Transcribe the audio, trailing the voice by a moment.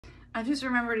I just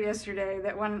remembered yesterday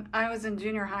that when I was in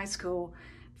junior high school,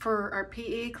 for our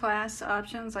PE class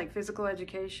options, like physical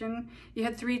education, you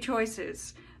had three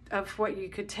choices of what you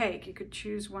could take. You could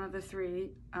choose one of the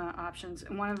three options,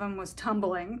 and one of them was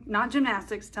tumbling, not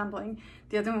gymnastics, tumbling.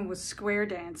 The other one was square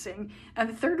dancing, and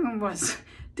the third one was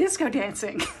disco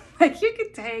dancing. Like you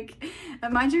could take,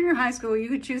 at my junior high school, you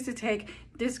could choose to take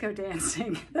disco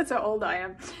dancing. That's how old I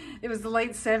am. It was the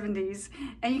late 70s,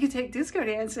 and you could take disco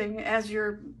dancing as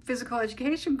your physical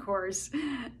education course.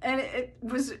 And it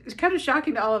was kind of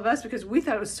shocking to all of us because we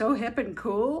thought it was so hip and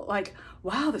cool. Like,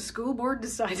 wow, the school board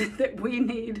decided that we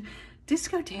need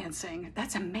disco dancing.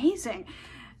 That's amazing.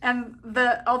 And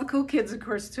all the cool kids, of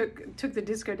course, took the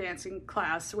disco dancing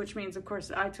class, which means, of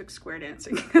course, I took square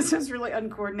dancing because it was really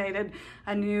uncoordinated.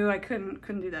 I knew I couldn't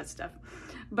do that stuff.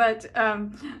 But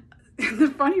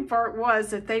the funny part was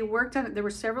that they worked on it. There were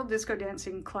several disco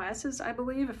dancing classes, I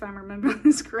believe, if I'm remembering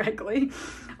this correctly.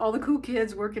 All the cool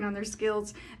kids working on their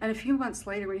skills. And a few months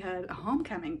later, we had a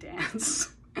homecoming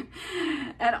dance.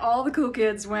 And all the cool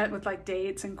kids went with like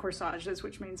dates and corsages,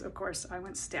 which means, of course, I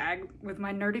went stag with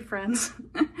my nerdy friends,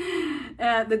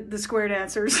 the square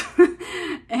dancers.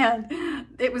 And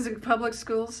it was a public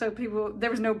school, so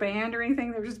there was no band or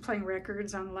anything. They were just playing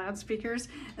records on loudspeakers.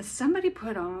 And somebody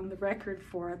put on the record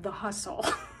for The Hustle.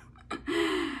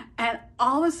 And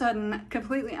all of a sudden,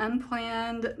 completely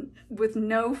unplanned, with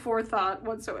no forethought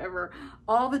whatsoever,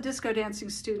 all the disco dancing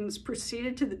students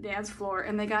proceeded to the dance floor,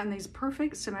 and they got in these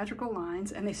perfect symmetrical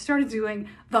lines, and they started doing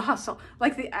the hustle,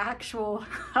 like the actual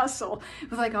hustle,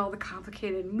 with like all the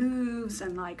complicated moves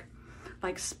and like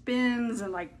spins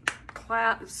and like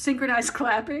synchronized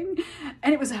clapping.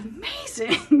 And it was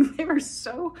amazing. They were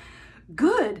so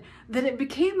good that it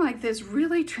became like this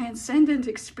really transcendent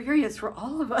experience for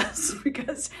all of us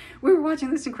because we were watching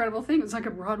this incredible thing. It was like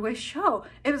a Broadway show.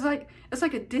 It's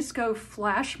like a disco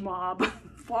flash mob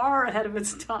far ahead of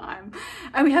its time.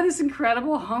 And we had this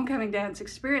incredible homecoming dance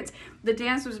experience. The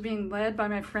dance was being led by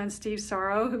my friend Steve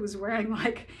Sorrow, who was wearing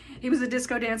he was a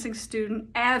disco dancing student,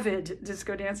 avid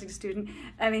disco dancing student,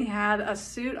 and he had a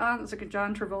suit on. It was like a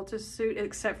John Travolta suit,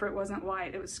 except for it wasn't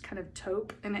white. It was kind of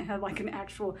taupe, and it had like an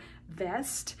actual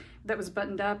vest that was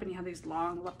buttoned up, and he had these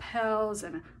long lapels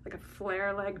and like a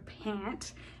flare leg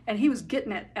pant, and he was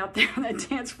getting it out there on that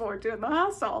dance floor doing the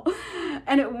hustle.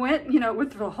 And it went,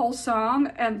 with the whole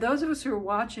song, and those of us who were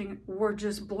watching were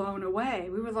just blown away.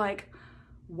 We were like,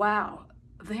 wow,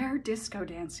 their disco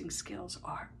dancing skills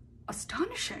are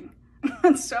astonishing.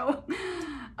 And so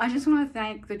I just want to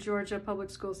thank the Georgia public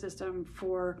school system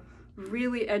for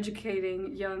really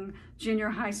educating young junior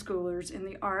high schoolers in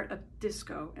the art of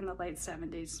disco in the late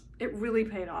 70s. It really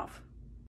paid off.